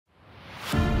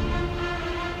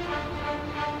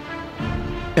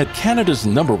At Canada's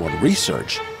 #1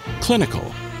 research, clinical,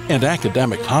 and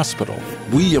academic hospital,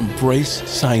 we embrace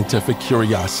scientific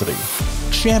curiosity,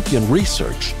 champion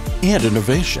research and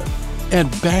innovation,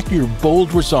 and back your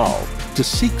bold resolve to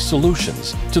seek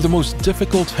solutions to the most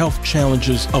difficult health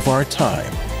challenges of our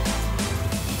time.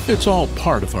 It's all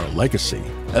part of our legacy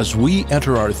as we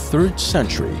enter our 3rd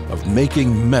century of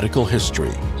making medical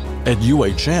history. At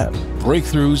UHN,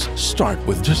 breakthroughs start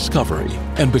with discovery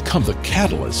and become the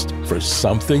catalyst for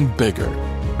something bigger.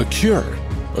 A cure,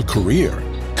 a career,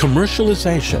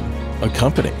 commercialization, a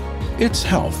company. It's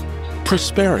health,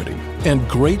 prosperity, and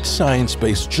great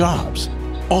science-based jobs,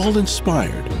 all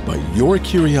inspired by your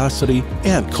curiosity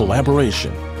and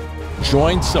collaboration.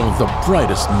 Join some of the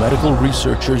brightest medical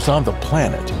researchers on the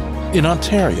planet in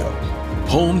Ontario,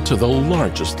 home to the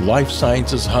largest life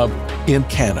sciences hub in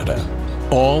Canada,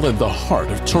 all in the heart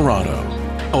of Toronto,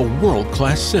 a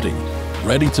world-class city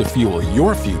ready to fuel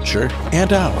your future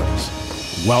and ours.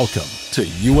 Welcome to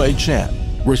UHN,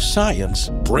 where science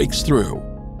breaks through.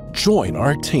 Join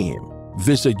our team.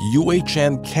 Visit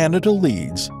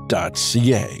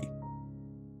UHNCanadaLeads.ca.